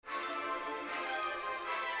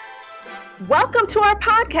Welcome to our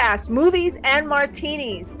podcast, Movies and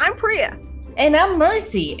Martinis. I'm Priya. And I'm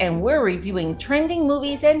Mercy, and we're reviewing trending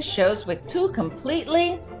movies and shows with two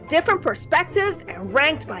completely different perspectives and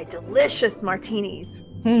ranked by delicious martinis.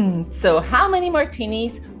 So how many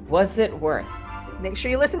martinis was it worth? Make sure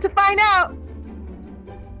you listen to find out.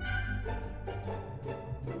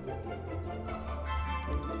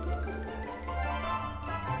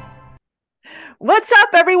 What's up,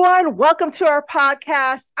 everyone? Welcome to our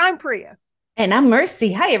podcast. I'm Priya. And I'm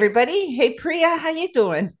Mercy. Hi, everybody. Hey, Priya, how you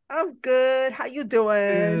doing? I'm good. How you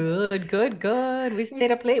doing? Good. We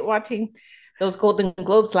stayed up late watching those Golden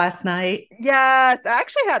Globes last night. Yes, I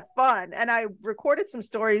actually had fun, and I recorded some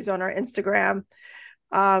stories on our Instagram.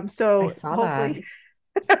 I So saw hopefully,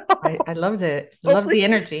 that. I loved it. Loved hopefully, the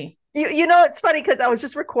energy. you know, it's funny because I was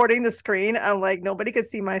just recording the screen. I'm like, nobody could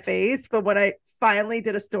see my face. But when I finally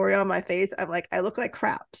did a story on my face, I'm like, I look like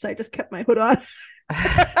crap. So I just kept my hood on.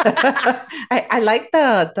 I like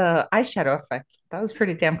the eyeshadow effect. That was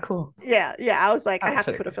pretty damn cool. Yeah. I was like, I That have was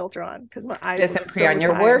to really put a cool. filter on because my eyes look Listen, Priya, so on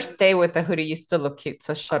your tired. worst day with the hoodie, you still look cute.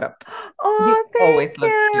 So shut up. You Oh, thank always look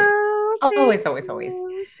cute. you. Thank Always. you.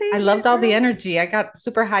 I Same loved all the here. energy. I got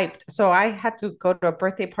super hyped. So I had to go to a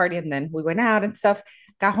birthday party and then we went out and stuff.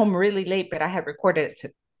 Got home really late, but I had recorded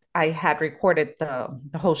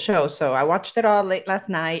the whole show. So I watched it all late last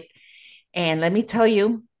night. And let me tell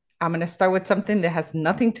you, I'm gonna start with something that has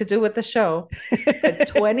nothing to do with the show. But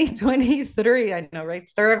 2023, I know, right?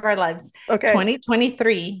 Story of our lives. Okay.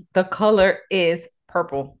 2023, the color is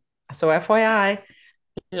purple. So FYI,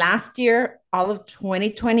 last year, all of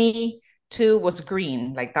 2022 was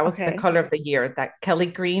green. Like that was the Okay. color of the year, that Kelly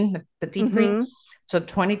green, the deep green. Mm-hmm. So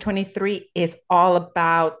 2023 is all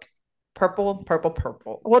about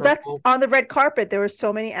Well, that's purple. on the red carpet. There were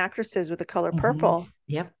so many actresses with the color Mhm. purple.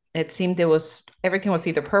 Yep. It seemed it was everything was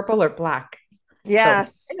either purple or black. So I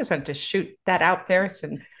Yes. just wanted to shoot that out there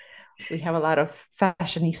since we have a lot of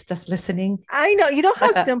fashionistas listening. I know. You know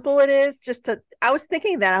how simple it is just to. I was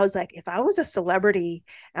thinking that. I was like, if I was a celebrity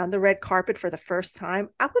on the red carpet for the first time,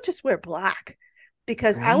 I would just wear black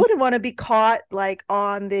because I Right? wouldn't want to be caught like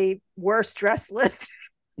on the worst dress list.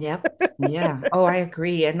 Yep. Yeah. Oh, I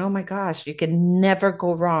agree. And oh my gosh, you can never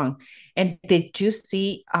go wrong. And did you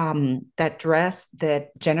see that dress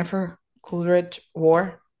that Jennifer Coolidge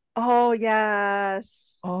wore? Oh,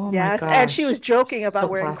 yes. Oh my Yes. And she gosh. was joking So about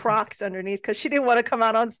wearing classic. Crocs underneath because she didn't want to come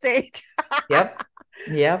out on stage. Yep.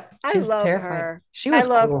 Yep. I She was love terrified. her. She I was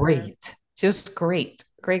love her. great. She was great.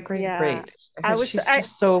 Yeah. Great. I Because was, she's I,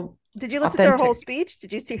 just so did you listen to her whole authentic. speech?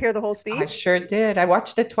 Did you hear the whole I speech? sure did. I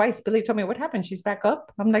watched it twice. Billy told me, what happened? She's back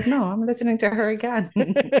up. I'm like, no, I'm listening to her again.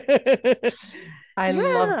 I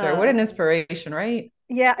loved her. What Yeah. an inspiration, right?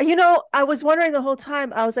 Yeah. I was wondering the whole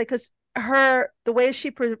time. I was like, because the way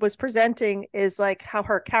she was presenting is like how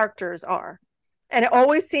her characters are. And it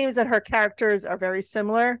always seems that her characters are very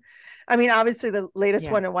similar. I mean, obviously, the latest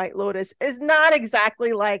Yeah. one in White Lotus is not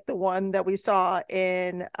exactly like the one that we saw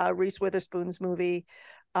in Reese Witherspoon's movie,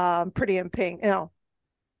 Pretty in Pink. No,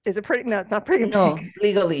 is it pretty? No, it's not Pretty in Pink. No,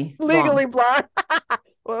 legally Legally blonde. Blonde.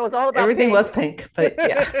 Well, it was all about Everything pink. was pink, but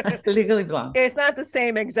yeah, legally blonde. It's not the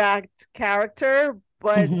same exact character,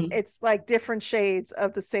 but Hmm. it's like different shades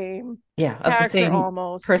of the same Yeah, of the character same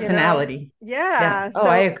almost. personality. Yeah. Yeah. Oh,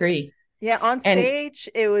 I So agree. yeah, on And stage,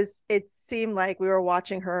 it seemed like we were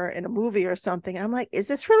watching her in a movie or something. I'm like, is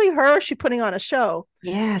this really her? Or is she putting on a show?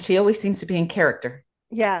 yeah, she always seems to be in character,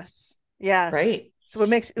 Yes. Yes. right? So which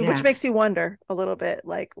Yeah. makes you wonder a little bit,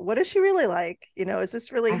 like, what is she really like? Is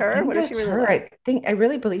this really I her? think What is she that's really her. like? I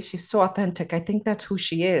really believe she's so authentic. I think that's who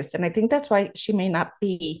she is. And I think that's why she may not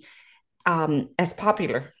be as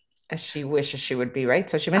popular as she wishes she would be, right?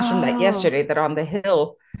 So she mentioned that Oh. yesterday that on the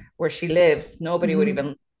hill where she lives, nobody would Mhm.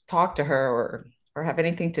 even talk to her or have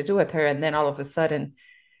anything to do with her. And then all of a sudden,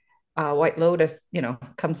 White Lotus,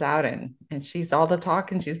 comes out and she's all the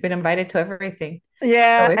talk and she's been invited to everything. So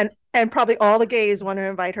Yeah, and it's and probably all the gays want to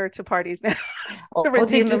invite her to parties now to oh,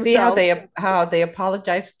 redeem did you see how themselves. they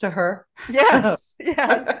apologized to her? Yes.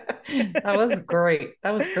 Yes. That was great.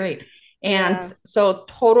 That was great. And Yeah. so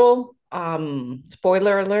total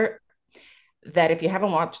spoiler alert that if you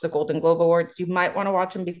haven't watched the Golden Globe Awards, you might want to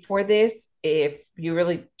watch them before this. If you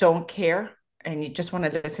really don't care and you just want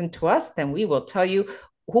to listen to us, then we will tell you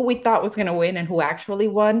who we thought was going to win and who actually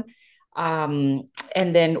won. Um,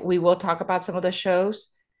 and then we will talk about some of the shows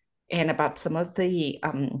and about some of the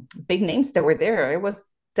big names that were there. It was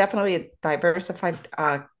definitely a diversified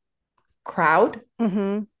crowd.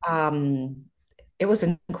 Hmm. Um, it was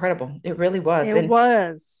incredible. It really was. It And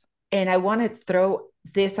was. And I want to throw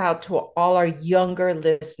this out to all our younger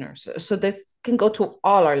listeners. So this can go to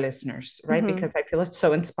all our listeners, right? Mm-hmm. Because I feel it's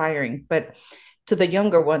so inspiring, but to the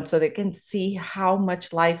younger ones, so they can see how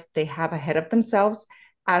much life they have ahead of themselves,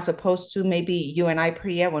 as opposed to maybe you and I,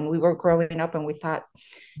 Priya, when we were growing up and we thought,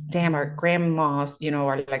 damn, our grandmas,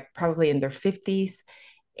 are like probably in their 50s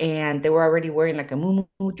and they were already wearing like a moo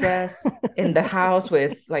dress in the house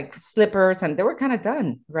with like slippers, and they were kind of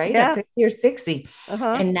done, right? At Yeah. 50 or 60.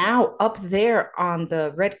 Uh-huh. And now up there on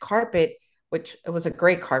the red carpet, which it was a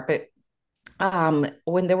great carpet,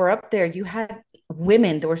 when they were up there, you had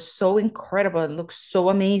women that were so incredible and looked so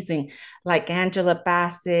amazing, like Angela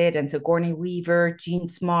Bassett and Sigourney Weaver, Jean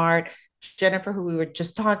Smart, Jennifer, who we were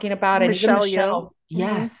just talking about, and even Michelle Yeoh. Michelle. Mm-hmm.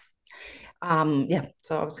 Yes. Yeah,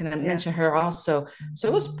 so I was going to Yeah. mention her also. So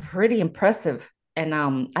it was pretty impressive. And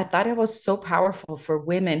I thought it was so powerful for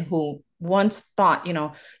women who once thought,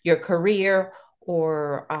 your career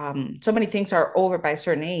or so many things are over by a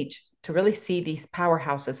certain age, to really see these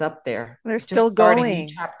powerhouses up there They're just still starting new going.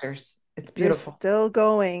 chapters. It's They're beautiful. still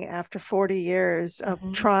going after 40 years of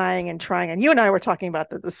Mhm. trying and trying. And you and I were talking about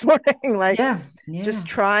this morning, like Yeah, just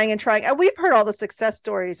yeah, trying and trying. And we've heard all the success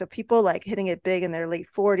stories of people like hitting it big in their late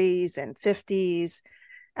 40s and 50s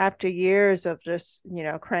after years of just,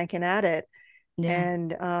 cranking at it. yeah.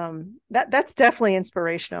 And that's definitely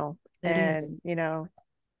inspirational It is. and,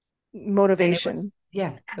 And it was, motivation.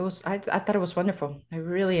 yeah, it was, I thought it was wonderful. I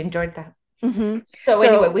really enjoyed that. Mm-hmm. So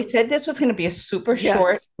anyway, So, we said this was going to be a super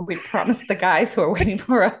short. yes, We promised the guys who are waiting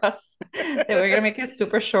for us that we're going to make it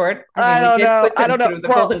super short. I mean, I we don't did know. put I them don't know. through the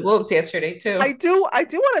Well, Golden Globes yesterday too. I do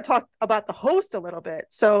want to talk about the host a little bit.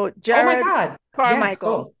 So Oh my Jared God. Yes,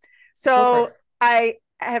 Carmichael. go for So it. I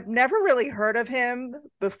have never really heard of him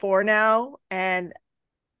before now, and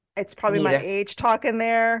it's Me probably my neither. age talking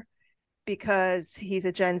there because he's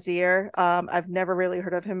a Gen Zer. I've never really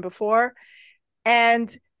heard of him before,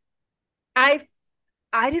 and I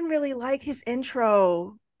I didn't really like his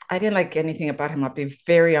intro. I didn't like anything about him. I'll be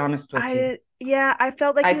very honest with you. Yeah, I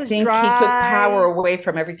felt like I he was think he took power dry. away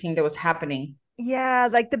from everything that was happening. Yeah,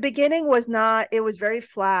 like the beginning was not, it was very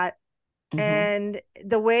flat. Hmm. And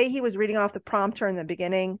the way he was reading off the prompter in the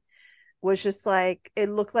beginning was just like, it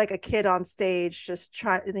looked like a kid on stage, just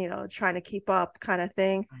trying to keep up kind of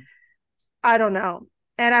thing. I don't know.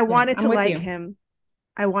 And I Yeah, wanted I'm to with like you. him.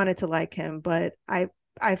 I wanted to like him, but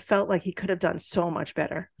I felt like he could have done so much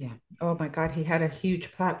better. Yeah. Oh my God, he had a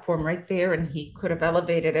huge platform right there and he could have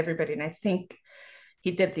elevated everybody. And I think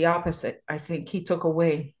he did the opposite. I think he took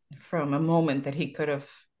away from a moment that he could have,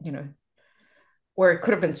 you know, where it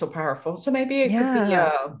could have been so powerful. So maybe it could be Yeah,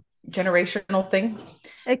 a generational thing.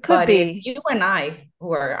 it could But if be. you and I,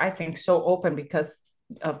 who are, I think, so open because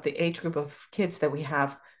of the age group of kids that we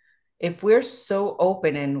have, if we're so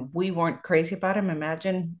open and we weren't crazy about him,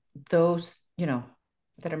 imagine those,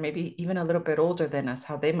 that are maybe even a little bit older than us,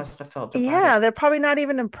 how they must have felt about it. Yeah, they're probably not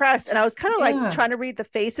even impressed. And I was kind of like Yeah. trying to read the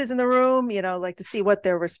faces in the room, like to see what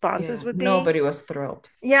their responses Yeah. would be. Nobody was thrilled.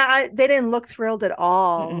 Yeah, they didn't look thrilled at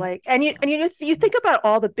all. Mm-mm. Like, and you think about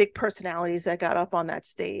all the big personalities that got up on that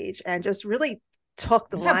stage and just really took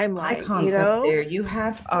the You have limelight, icons up there. You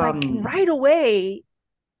have like right away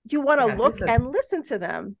you want to yeah, look and listen to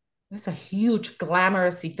them. this is a huge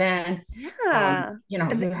glamorous event. Yeah. And You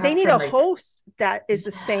they have need from a like, host that is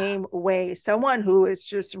the yeah. same way, someone who is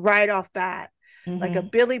just right off bat, like a Hmm.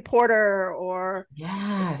 Billy Porter or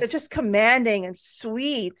Yes, just commanding and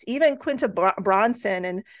sweet. Even Quinta Bronson,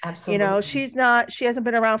 and absolutely. she hasn't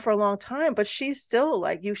been around for a long time, but she's still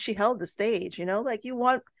like you. She held the stage. Like you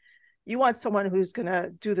want someone who's gonna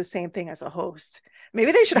do the same thing as a host.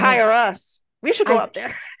 Maybe they should You know, hire us. We should go I up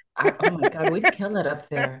there. oh my God, we'd kill it up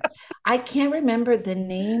there. I can't remember the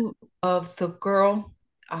name of the girl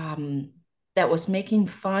that was making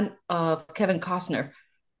fun of Kevin Costner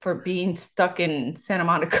for being stuck in Santa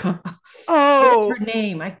Monica. What was Oh, her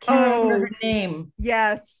name? I can't remember her oh, name.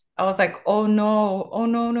 yes. I was like, oh no, oh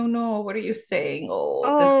no, no, no. What are you saying?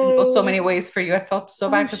 Oh, this can go so Oh, many ways for you. I felt so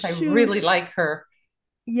bad oh, because I really shoot. like her.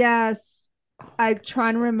 Yes. Oh my I'm God, it was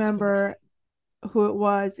trying to so remember scary. who it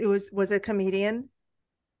was. Was it a comedian?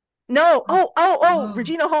 No. Oh, Oh, oh,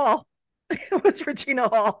 Regina Hall. It was Regina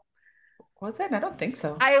Hall. was it? I don't think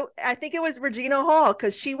so. I think it was Regina Hall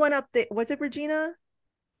because she went up there. Was it Regina?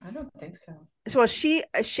 I don't think so. So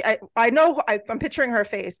I know I'm picturing her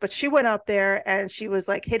face, but she went up there and she was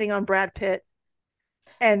like hitting on Brad Pitt,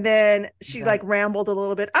 and then she like Right. rambled a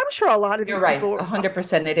little bit. I'm sure a lot of You're these right. people,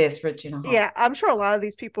 100% it is Regina Hall. yeah, I'm sure a lot of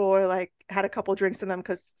these people were like had a couple drinks in them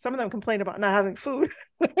because some of them complained about not having food.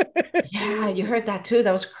 Yeah, you heard that too.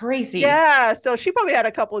 That was crazy. Yeah, so she probably had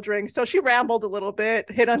a couple drinks. So she rambled a little bit,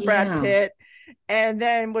 hit on Brad Yeah. Pitt, and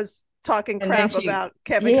then was talking And then crap she, about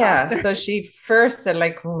Kevin yeah. Costner. So she first said,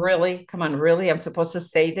 like, really? Come on, really? I'm supposed to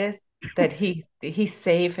say this? That he's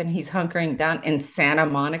safe and he's hunkering down in Santa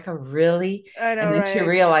Monica, really? I know, And then she right?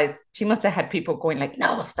 realized she must have had people going like,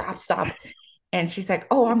 no, stop, stop. And she's like,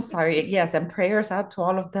 oh, I'm sorry. Yes, and prayers out to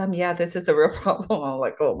all of them. Yeah, this is a real problem. I'm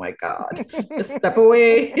like, oh my God, just step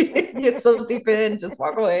away. You're so deep in, just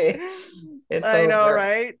walk away. It's I know, over.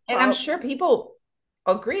 right? And I'm sure people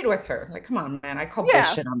agreed with her. Like, come on, man, I call Yeah,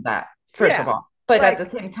 bullshit on that, first of yeah. all. But at the Like,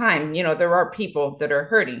 same time, there are people that are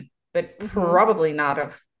hurting, but mhm. probably not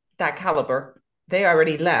of that caliber. They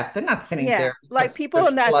already left. They're not sitting Yeah, there like because people there's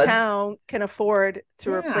in that floods. town can afford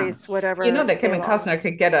to Yeah. replace whatever That they Kevin Costner lost.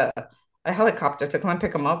 could get a helicopter to come and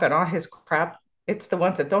pick him up and all his crap. It's the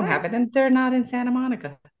ones that don't Right, have it, and they're not in Santa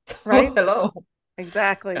Monica. So, right? hello.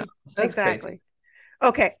 Yeah, Exactly. so that's crazy. Exactly.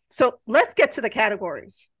 Okay, so let's get to the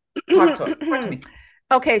categories. Talk to me.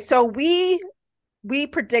 Okay, so we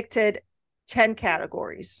predicted 10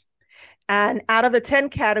 categories. And out of the 10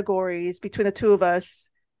 categories between the two of us,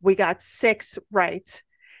 we got 6 right.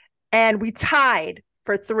 And we tied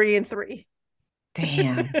for 3 and 3.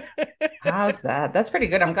 Damn. How's that? That's pretty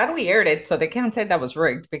good. I'm glad we aired it so they can't say that was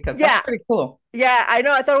rigged because that's Yeah, pretty cool. yeah, I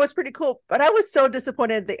know. I thought it was pretty cool, but I was so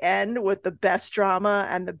disappointed at the end with the best drama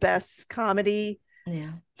and the best comedy.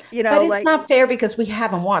 Yeah. You But know, it's like, not fair because we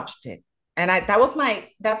haven't watched it. And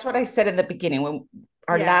that's what I said in the beginning when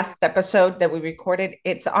our yeah, last episode that we recorded.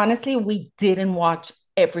 It's honestly, we didn't watch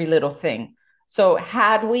every little thing. So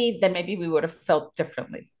had we, then maybe we would have felt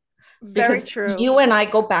differently. very Because true. you and I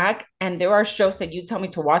go back and there are shows that you tell me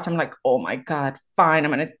to watch. I'm like, oh my God, fine.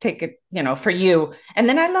 I'm going to take it, for you. And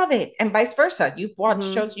then I love it. And vice versa. You've watched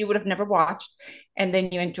Hmm. shows you would have never watched and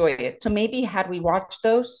then you enjoy it. So maybe had we watched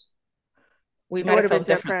those, we It might would have have been felt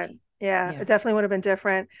different. differently. Yeah, Yeah. it definitely would have been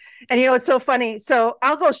different. And it's so funny. So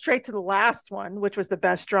I'll go straight to the last one, which was the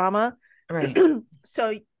best drama. Right.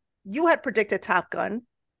 So you had predicted Top Gun.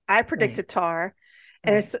 I Right. predicted Tar.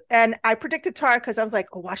 Right. And I predicted Tar because I was like,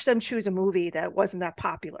 oh, watch them choose a movie that wasn't that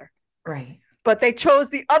popular. Right. But they chose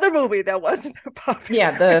the other movie that wasn't that popular.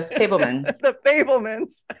 Yeah, the Fablemans. The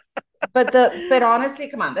Fablemans. But honestly,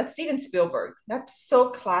 come on, that's Steven Spielberg. That's so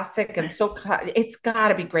classic and it's got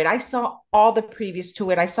to be great. I saw all the previews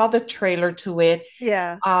to it. I saw the trailer to it.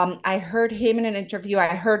 Yeah. I heard him in an interview. I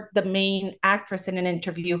heard the main actress in an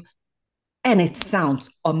interview, and it sounds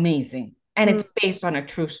amazing. And Mm, it's based on a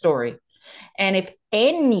true story. And if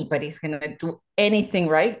anybody's gonna do anything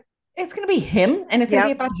right, it's gonna be him, and it's gonna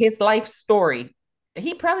be yep. about his life story.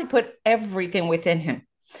 He probably put everything within him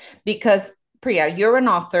because Priya, you're an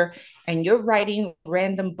author and you're writing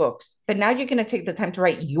random books, but now you're going to take the time to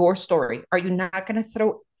write your story. Are you not going to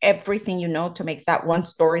throw everything you know to make that one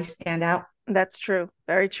story stand out? That's true.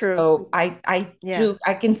 Very true. So I Yeah. do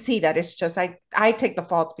I can see that it's just I take the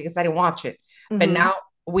fault because I didn't watch it, but Hmm. now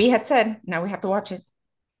we had said now we have to watch it.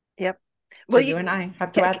 Yep. So Well, you and I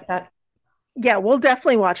have to add that. yeah, we'll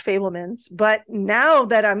definitely watch Fablemans. But now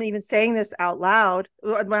that I'm even saying this out loud,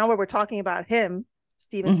 now we're talking about him,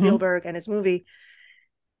 Steven Mm-hmm. Spielberg and his movie,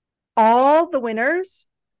 all the winners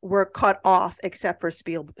were cut off except for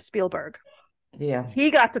Spielberg. Yeah.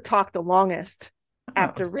 He got to talk the longest Oh,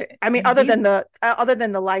 after. I mean, he's other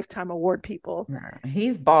than the Lifetime Award people.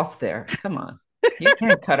 he's boss there. Come on, you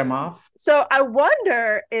can't cut him off. So I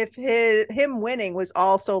wonder if him winning was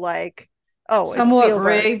also like, oh, it's Somewhat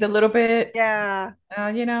Spielberg. rigged a little bit. Yeah,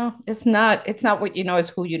 It's not what you know, is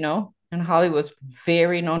who you know. And Hollywood's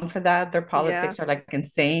very known for that. Their yeah. politics are like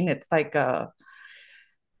insane. It's like a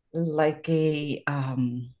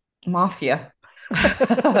mafia,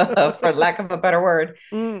 for lack of a better word.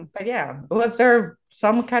 Mm, But yeah, was there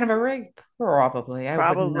some kind of a rig? Probably.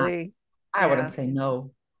 probably. I wouldn't Yeah, say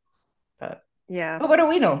no, but yeah. but what do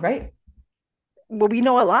we know, right? Well, we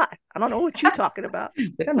know a lot. I don't know what you're talking about,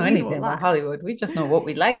 We don't but know we know a anything about lot. Hollywood. We just know what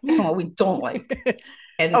we like and what we don't like.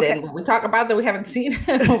 And Okay. then what we talk about that we haven't seen,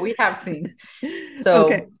 what we have seen.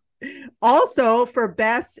 Okay. So Also, for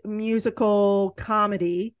best musical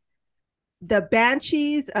comedy, The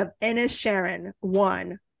Banshees of Inisherin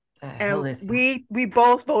won, the hell and is that? we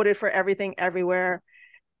both voted for Everything Everywhere.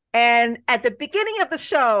 And at the beginning of the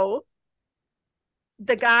show,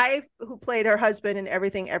 the guy who played her husband in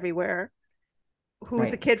Everything Everywhere, who's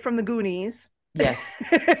the Right. kid from the Goonies, Yes.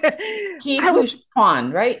 Ke I Huy was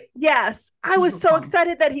Quan, right? yes, I Ke was Huy so Quan.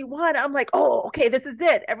 excited that he won. I'm like, oh, okay, this is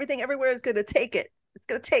it. Everything Everywhere is gonna take it. It's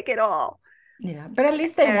gonna take it all. Yeah, but at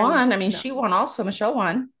least they And won. I mean, no, she won also. Michelle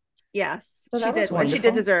won. yes, So she that was did. And she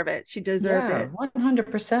did wonderful. deserve it. She deserved Yeah, it.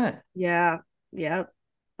 100%. Yeah. Yeah.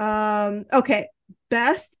 Okay.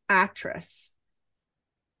 Best actress.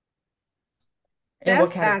 In what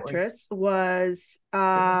Best category? actress was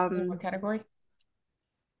Did we say in what category?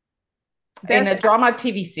 In best a drama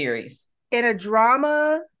TV series. in a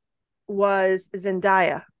drama was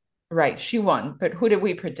Zendaya. Right. She won. But who did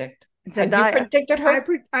we predict? Had you Zendaya. predicted her?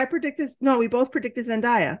 I predicted, no, we both predicted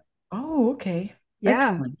Zendaya. Oh, okay.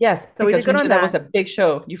 Yeah. Excellent. Yes, So we did because we good knew on that was that. a big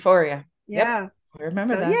show, Euphoria. Yep. Yeah. I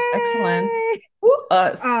remember So that. Excellent. yay. Woo,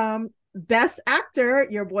 us. Best actor,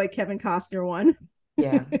 your boy Kevin Costner won.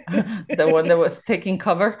 Yeah. The one that was taking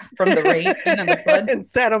cover from the rain and the flood. In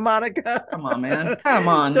Santa Monica. Come on, man. Come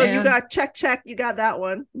on, So you man. got check, you got that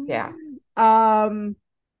one. Yeah. Um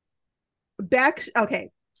back okay.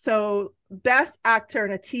 So best actor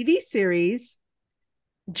in a TV series,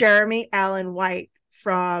 Jeremy Allen White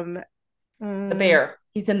from The um, Bear.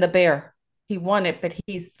 He's in The Bear. He won it, but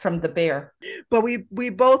he's from The Bear. but we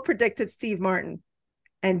both predicted Steve Martin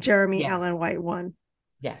and Jeremy Allen White Yes. won.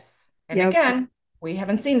 Yes. And Yeah, again, we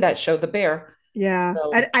haven't seen that show, The Bear. yeah.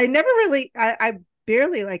 So I never really I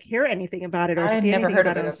barely like hear anything about it or I had see never anything heard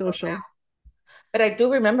about of it it on until social. but I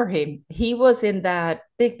do remember him. He was in that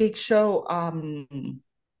big show.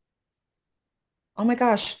 Oh my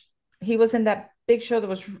gosh, he was in that big show that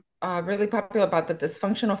was really popular about the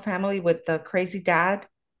dysfunctional family with the crazy dad.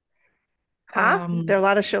 Huh? There are a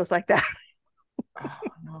lot of shows like that. Oh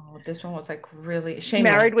no, this one was like really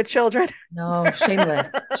Married with shameless. Children. No,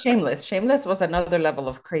 shameless, shameless, shameless was another level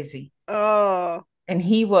of crazy. Oh, And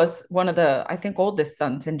he was one of the, I think, oldest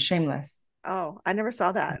sons in Shameless. oh, I never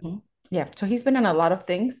saw that. Mhm. Yeah, so he's been in a lot of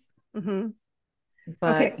things, Hmm.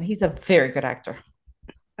 but Okay, he's a very good actor.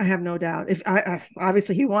 I have no doubt. If I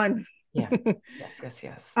obviously he won. Yeah. Yes, yes,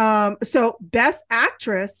 yes. So best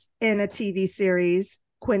actress in a TV series,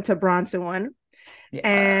 Quinta Bronson won.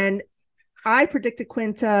 And Yes. I predicted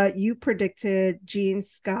Quinta, you predicted Jean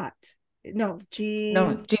Scott. No,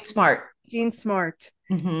 No, Jean Smart. Jean Smart.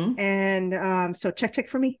 Hmm. And so check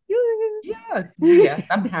for me. Yeah, yes,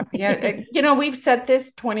 I'm happy. We've said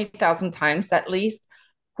this 20,000 times at least.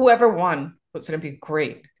 Whoever won was going to be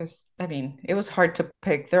great because, I mean, it was hard to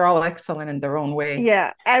pick. They're all excellent in their own way.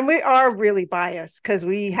 Yeah, and we are really biased because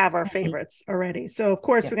we have our Mhm. favorites already. So of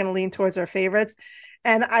course Yeah, we're going to lean towards our favorites.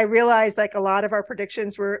 And I realized like a lot of our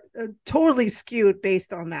predictions were totally skewed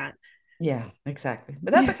based on that. yeah, exactly.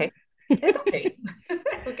 But that's okay. It's okay.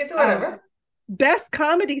 We can do um, whatever. Best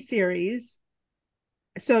comedy series.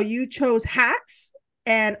 So you chose Hacks,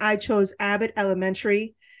 and I chose Abbott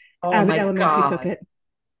Elementary. Oh Abbott my Elementary took God. it.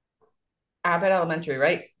 Abbott Elementary,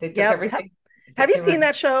 right? They took Yep. everything. Have you They seen were,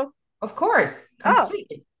 that show? of course, Oh,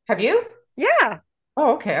 completely. Have you? yeah.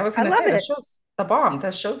 Oh, okay. I was I going to love say that it. show's the bomb.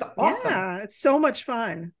 That show's awesome. Yeah, it's so much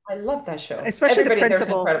fun. I love that show. Especially the Everybody there's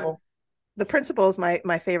principal. incredible. The principal is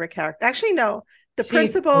my favorite character. Actually, no, the She's great.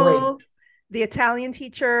 principal, the Italian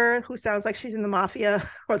teacher who sounds like she's in the mafia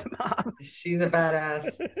or the mob. She's a badass.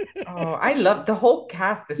 Oh, I love the whole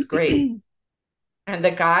cast is great. And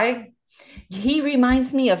the guy, he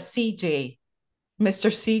reminds me of CJ, Mr.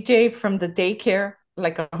 CJ from the daycare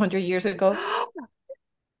like 100 years ago,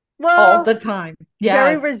 all Well, the time.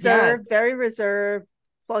 Yes, yes, very reserved,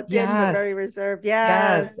 plugged in, but very yes, reserved.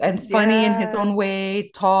 yes. And Yes, funny in his own yes.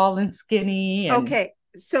 way, tall and skinny. And Okay,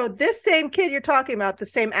 so this same kid you're talking about, the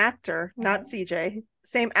same actor, not Mhm. CJ,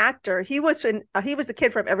 same actor. He was the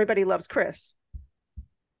kid from Everybody Loves Chris.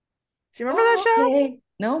 Do you remember that Oh, show? okay.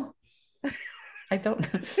 No, I don't.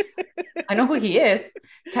 I know who he is.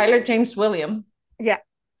 Tyler James William. Yeah,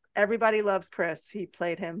 Everybody Loves Chris. He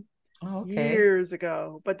played him Oh, okay. years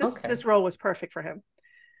ago, but Okay. this role was perfect for him.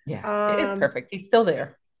 Yeah, it is Um, perfect. He's still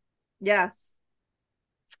there. yes.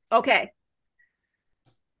 Okay.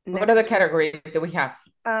 What other Next, category do we have?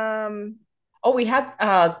 um, Oh, we had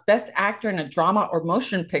best actor in a drama or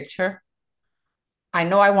motion picture. I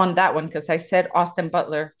know I won that one because I said Austin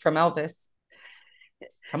Butler from Elvis.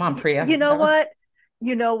 Come on, you Priya. know That was what?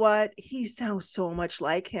 You know what? He sounds so much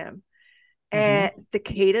like him, hmm and the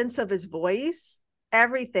cadence of his voice,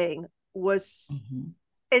 everything was. hmm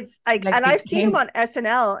It's like, like and I've seen him became. on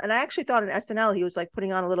SNL, and I actually thought on SNL he was like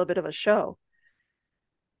putting on a little bit of a show,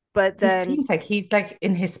 but He then, seems like he's like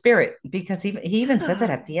in his spirit because he even says it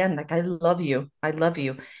yeah, at the end, like I love you,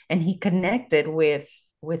 and he connected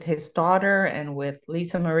with his daughter and with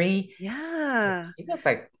Lisa Marie. yeah. He was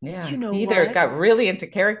like, You yeah, know he either what? got really into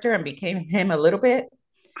character and became him a little bit,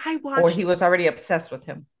 I or he watched was already obsessed with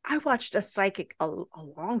him. I watched a psychic a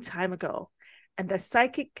long time ago, and the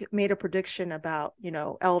psychic made a prediction about,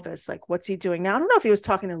 Elvis, like what's he doing now? I don't know if he was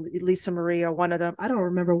talking to Lisa Marie or one of them. I don't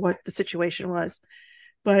remember what the situation was,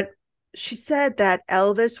 but she said that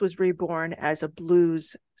Elvis was reborn as a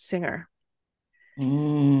blues singer,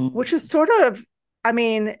 Mm, which is sort of, I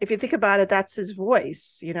mean, if you think about it, that's his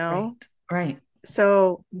voice, right, right.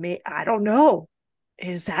 So I don't know.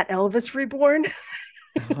 Is that Elvis reborn?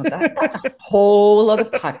 Oh, that's a whole other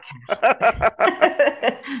podcast.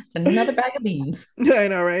 It's another bag of beans. I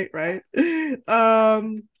know, right? Right.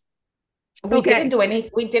 Um, okay.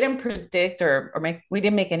 We didn't predict we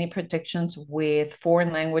didn't make any predictions with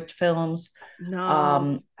foreign language films.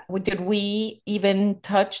 No. Did we even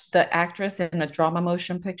touch the actress in a drama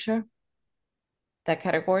motion picture? That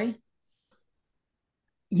category?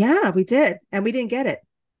 Yeah, we did. And we didn't get it.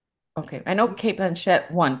 Okay. I know Kate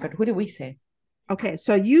Blanchett won, but who did we say? Okay.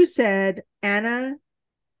 So you said Anna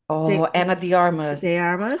Oh, de, Anna de Armas. de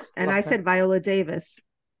Armas, and I Love said her. Viola Davis.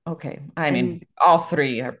 Okay. I And mean, all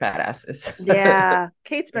three are badasses. yeah,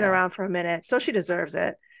 Kate's been Yeah, around for a minute, so she deserves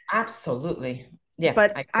it. absolutely. Yeah,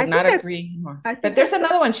 But I could not agree more. I But think there's that's,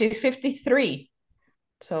 another one. She's 53.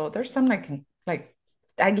 So there's some like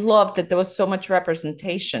I love that there was so much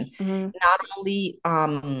representation, mhm. not only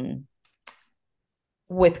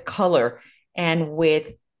with color and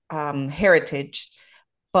with heritage,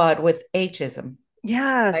 but with ageism. Like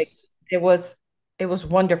Yes. it was it was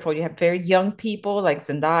wonderful. You had very young people like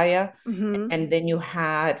Zendaya, Hmm. and then you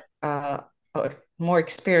had a more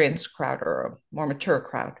experienced crowd or a more mature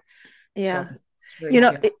crowd. Yeah. So it's really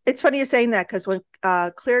cute. It's funny you're saying that because when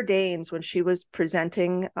Claire Danes, when she was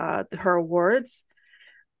presenting her awards,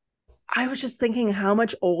 I was just thinking how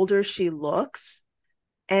much older she looks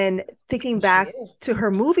and thinking She back is. to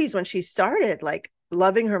her movies when she started, like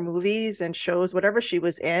loving her movies and shows, whatever she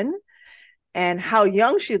was in, and how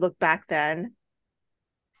young she looked back then.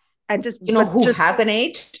 And just, You know but who just hasn't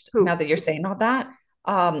aged now who? that you're saying all that?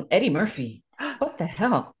 Eddie Murphy. What the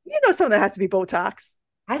hell? Something that has to be Botox.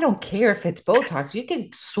 I don't care if it's Botox. You can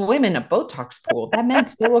swim in a Botox pool. That man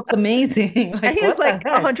still looks amazing. And Like, he has what the like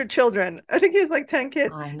heck? 100 children. I think he has like 10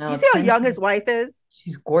 kids. I Do you know, see how 10 young his kids. wife is?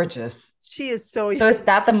 She's gorgeous. She is so So is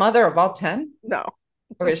that the mother of all 10? no.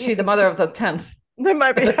 Or is she the mother of the 10th? That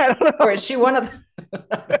might be, I don't Or know. is she one of the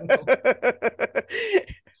I don't know.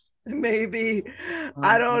 Maybe.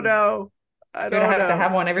 I Oh, don't man. know. I You're gonna don't have to know.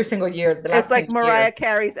 have one every single year, the It's last 10 like Mariah years.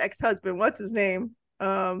 Carey's ex-husband. What's his name?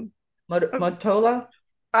 Um, Motola?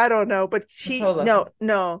 I don't know, but she Motola.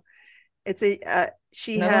 no. It's a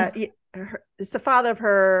she Another had one? it's the father of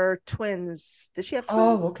her twins. Did she have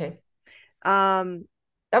Oh, twins? okay. Um,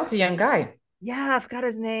 That was a young guy. yeah, I forgot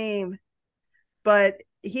his name, but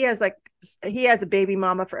he has a baby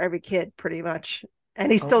mama for every kid pretty much,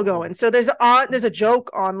 and he's still Oh, going. So there's a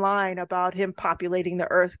joke online about him populating the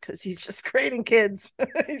earth because he's just creating kids.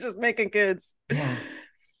 He's just making kids. yeah.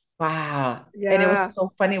 Wow. And it Yeah. was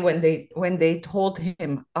so funny when they told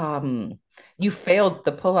him, you failed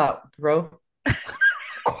the pullout, bro.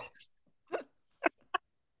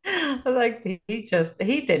 Like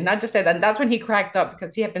he did not just say that. And that's when he cracked up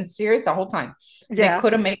because he had been serious the whole time. And they Yeah.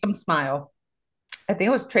 couldn't make him smile. I think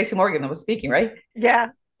it was Tracy Morgan that was speaking, right? Yeah.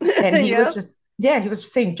 And he was Yeah. just, yeah, he was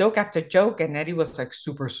just saying joke after joke. And Eddie was like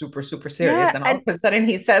super, super, super serious. Yeah. And all And of a sudden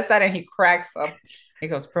he says that and he cracks up. He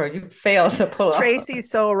goes, bro, you failed the pull up. Tracy's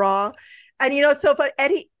so raw. And so but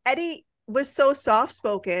Eddie was so soft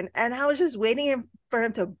spoken, and I was just waiting for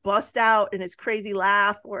him to bust out in his crazy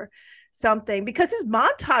laugh or something because his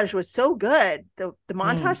montage was so good. The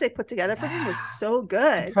montage Mm, they put together for him was yeah. so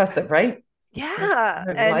good. Impressive, right? Yeah.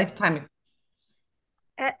 A lifetime.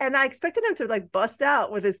 And I expected him to like bust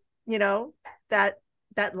out with his, that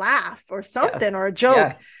that laugh or something or Yes. a joke.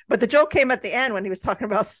 Yes. But the joke came at the end when he was talking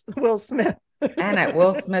about Will Smith. And at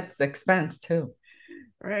Will Smith's expense too.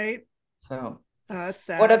 Right? So, That's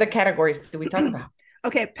what sad. other categories do we talk about?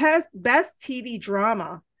 Okay, best TV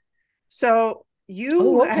drama. So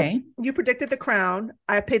Oh, okay. you predicted The Crown.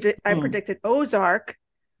 I Hmm. predicted Ozark,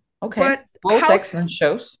 Okay. but Both excellent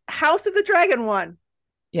shows. House of the Dragon won.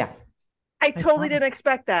 Yeah, I I saw totally that. didn't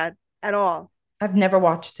expect that at all. I've never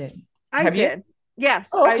watched it. I Have you? did. Yes,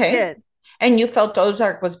 Oh, I okay. did. And you felt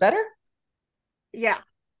Ozark was better? Yeah.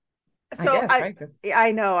 I So guess, right? Because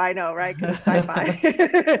I know, right? Because it's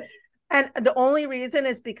sci-fi. And the only reason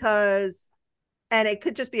is because, and it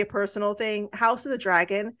could just be a personal thing. House of the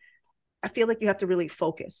Dragon, I feel like you have to really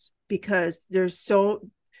focus because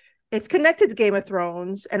it's connected to Game of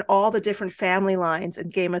Thrones and all the different family lines in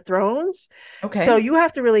Game of Thrones. So okay. you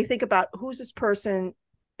have to really think about who's this person.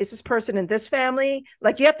 Is this person in this family?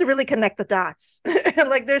 Like you have to really connect the dots. And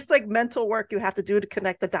like there's like mental work you have to do to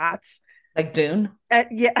connect the dots. Like Dune.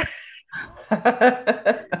 Yeah.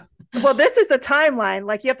 Well, this is a timeline.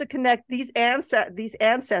 Like you have to connect these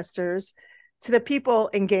ancestors to the people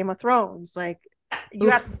in Game of Thrones. Like you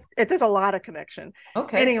have Oof. there's a lot of connection.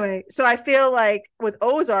 Okay. Anyway, so I feel like with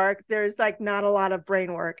Ozark, there's like not a lot of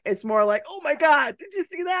brain work. It's more like, oh my God, did you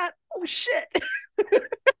see that? Oh shit.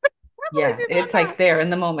 Yeah, She's it's hot. like there in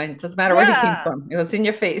the moment. Doesn't matter where he came Yeah. from. It was in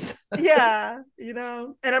your face. Yeah.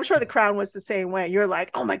 And I'm sure the crown was the same way. You're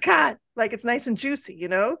like, oh my God, like it's nice and juicy.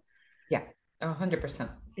 Yeah, 100%.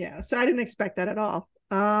 Yeah. So I didn't expect that at all.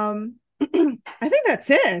 I think that's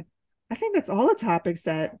it. I think that's all the topics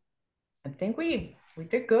that I think we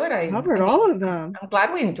did good. I covered mean, all of them. I'm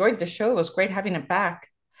glad we enjoyed the show. It was great having it back.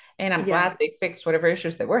 And I'm Yeah. glad they fixed whatever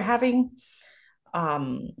issues that we're having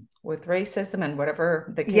um with racism and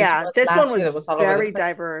whatever the case Yeah. was This one last year that was was all over the very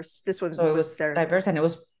place. diverse. This one So it was was there. diverse and it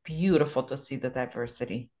was beautiful to see the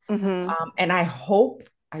diversity. Mm-hmm. And I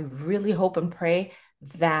really hope and pray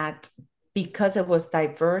that because it was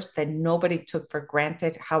diverse, that nobody took for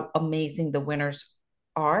granted how amazing the winners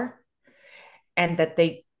are, and that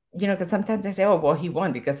they, because sometimes they say, oh, well, he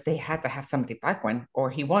won because they had to have somebody black win, or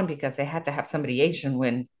he won because they had to have somebody Asian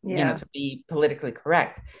win, Yeah. to be politically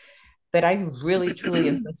correct. But I really, truly,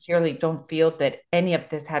 and sincerely don't feel that any of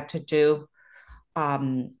this had to do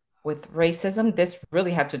um, with racism. This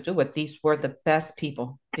really had to do with these were the best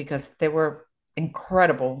people because they were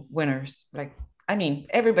incredible winners. Like, I mean,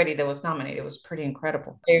 everybody that was nominated was pretty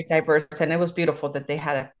incredible, very diverse, and it was beautiful that they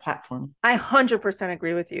had a platform. I 100%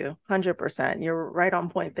 agree with you. 100%. You're right on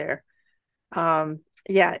point there.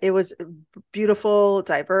 Yeah, it was beautiful,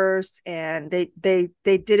 diverse, and they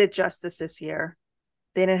did it justice this year.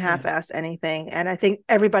 They didn't Yeah. half-ass anything, and I think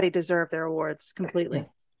everybody deserved their awards Yeah. completely.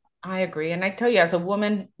 I agree. And I tell you, as a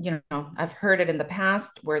woman, I've heard it in the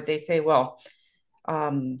past where they say, well,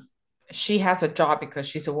 um, she has a job because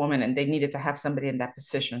she's a woman and they needed to have somebody in that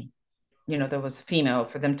position. There was female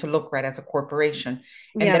for them to look right as a corporation.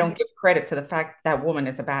 And they Yeah, don't give credit to the fact that woman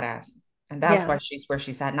is a badass. And that's yeah. why she's where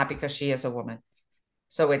she's at, not because she is a woman.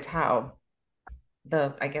 So it's how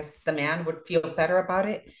I guess the man would feel better about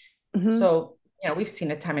it. Hmm. So, we've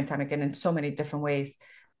seen it time and time again in so many different ways.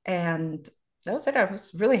 And that was it. I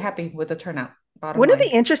was really happy with the turnout, bottom Wouldn't it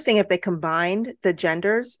line. be interesting if they combined the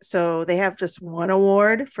genders so they have just one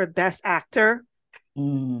award for best actor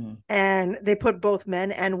Mm. and they put both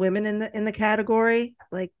men and women in the category?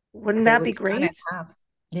 Like, wouldn't They that would be be done in great? half.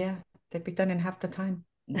 Yeah, they'd be done in half the time.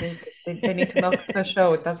 They need to milk the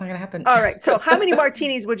show. That's not going to happen. All right. So, how many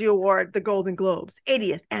martinis would you award the Golden Globes?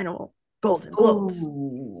 80th annual Golden Globes.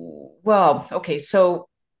 Oh, well, okay. So,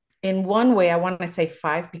 in one way, I want to say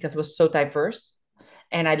five because it was so diverse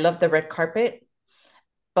and I love the red carpet,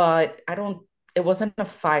 but it wasn't a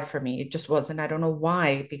five for me. It just wasn't. I don't know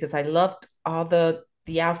why, because I loved all the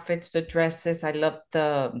outfits, the dresses. I loved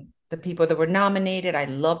the people that were nominated. I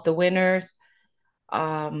loved the winners.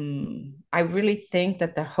 I really think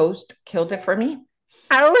that the host killed it for me.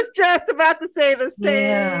 I was just about to say the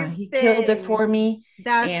Yeah, same he killed it thing. for me.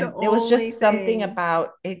 That's the And there was only just something thing.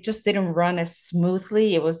 about it just didn't run as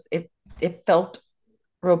smoothly. It felt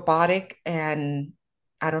robotic and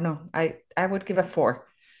I don't know. I would give a four.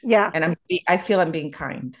 Yeah. And I feel I'm being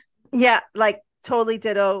kind. Yeah. Like, totally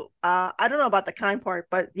ditto. I don't know about the kind part,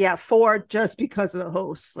 but yeah, four just because of the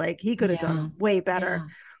host. Like, he could have Yeah. done way better.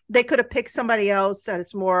 Yeah. They could have picked somebody else that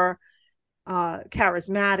is more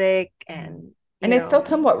charismatic Yeah. and, And it felt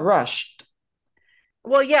somewhat rushed.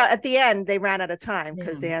 well, yeah, at the end they ran out of time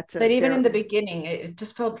because Yeah. they had But to, even they're, in the beginning, it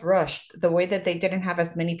just felt rushed. The way that they didn't have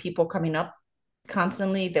as many people coming up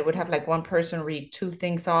constantly, they would have like one person read two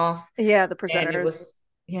things off. yeah, the And it presenters. was,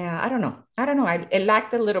 yeah, I don't know. I don't know. It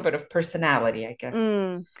lacked a little bit of personality, I guess,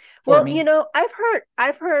 Mm. for Well, me.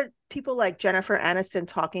 I've heard people like Jennifer Aniston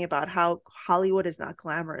talking about how Hollywood is not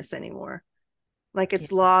glamorous anymore. Like Yeah.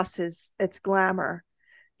 it's lost its glamour,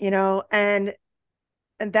 and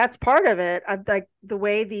that's part of it. I like the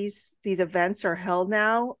way these events are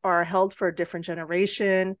held for a different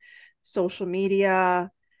generation, social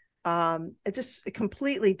media, it's just a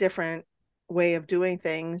completely different way of doing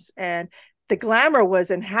things. And the glamour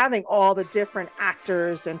was in having all the different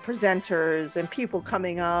actors and presenters and people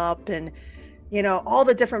coming up and all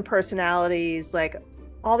the different personalities, like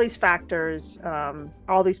all these factors,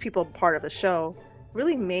 all these people part of the show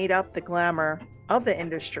really made up the glamour of the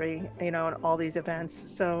industry, and all these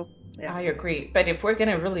events. So yeah. I agree. But if we're going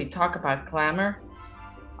to really talk about glamour,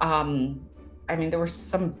 um, I mean, there were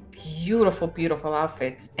some beautiful, beautiful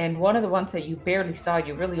outfits. And one of the ones that you barely saw,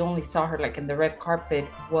 you really only saw her like in the red carpet,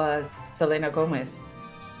 was Selena Gomez.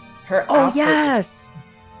 Her Oh outfit was yes.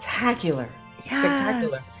 spectacular,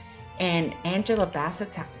 spectacular. Yes. And Angela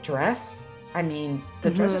Bassett's dress, I mean, the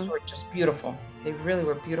dresses Hmm. were just beautiful. They really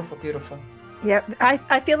were beautiful, beautiful. Yeah,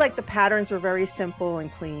 I feel like the patterns were very simple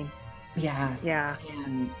and clean. Yes. Yeah.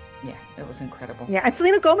 And yeah, it was incredible. Yeah, and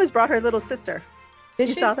Selena Gomez brought her little sister. Did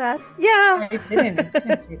You saw she? that? Yeah. I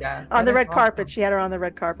didn't see that. On That the is red carpet. awesome. She had her on the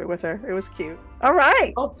red carpet with her. It was cute. All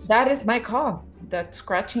right. Oh, that is my call. That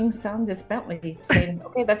scratching sound is Bentley saying,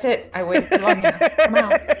 okay, that's it. I waited long enough. Come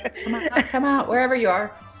out, come out, come out, wherever you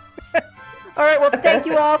are. All right. Well, thank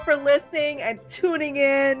you all for listening and tuning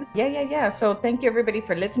in. Yeah. So thank you everybody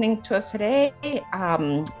for listening to us today.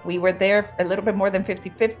 We were there a little bit more than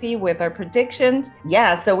 50-50 with our predictions.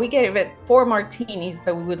 Yeah, so we gave it 4 martinis,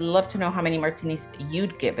 but we would love to know how many martinis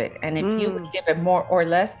you'd give it. And if you would give it more or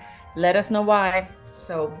less, let us know why.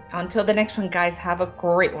 So until the next one, guys, have a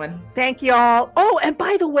great one. Thank you all. Oh, and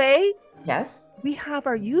by the way, Yes, we have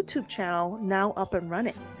our YouTube channel now up and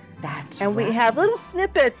running. that's And right. we have little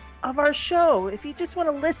snippets of our show. If you just want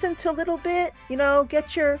to listen to a little bit,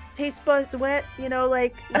 get your taste buds wet,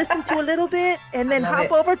 like listen to a little bit and then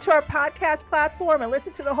hop over to our podcast platform and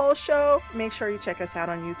listen to the whole show. Make sure you check us out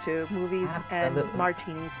on YouTube, Movies Absolutely. and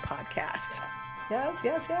Martinis Podcast.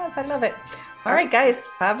 Yes. I love it. All right, guys,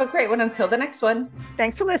 have a great one until the next one.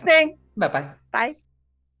 Thanks for listening. Bye-bye. Bye.